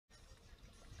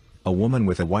A woman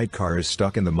with a white car is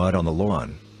stuck in the mud on the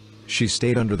lawn. She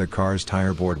stayed under the car's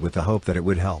tire board with the hope that it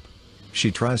would help. She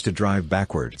tries to drive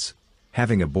backwards.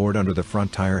 Having a board under the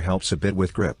front tire helps a bit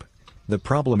with grip. The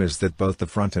problem is that both the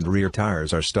front and rear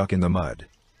tires are stuck in the mud.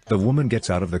 The woman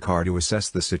gets out of the car to assess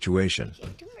the situation.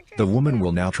 The woman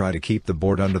will now try to keep the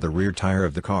board under the rear tire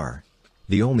of the car.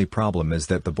 The only problem is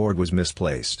that the board was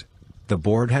misplaced. The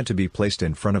board had to be placed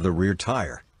in front of the rear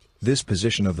tire. This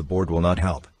position of the board will not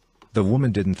help. The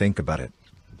woman didn't think about it.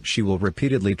 She will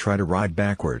repeatedly try to ride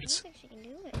backwards.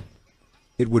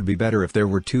 It would be better if there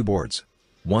were two boards.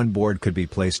 One board could be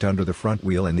placed under the front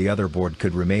wheel and the other board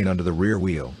could remain under the rear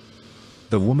wheel.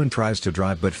 The woman tries to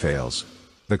drive but fails.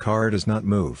 The car does not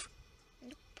move.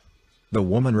 The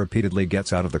woman repeatedly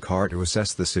gets out of the car to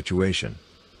assess the situation.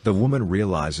 The woman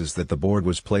realizes that the board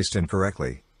was placed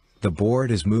incorrectly. The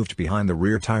board is moved behind the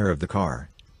rear tire of the car.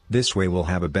 This way we'll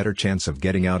have a better chance of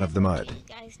getting out of the mud.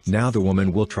 Now the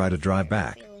woman will try to drive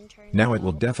back. Now it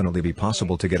will definitely be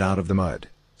possible to get out of the mud.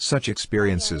 Such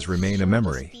experiences remain a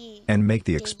memory, and make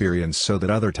the experience so that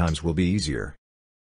other times will be easier.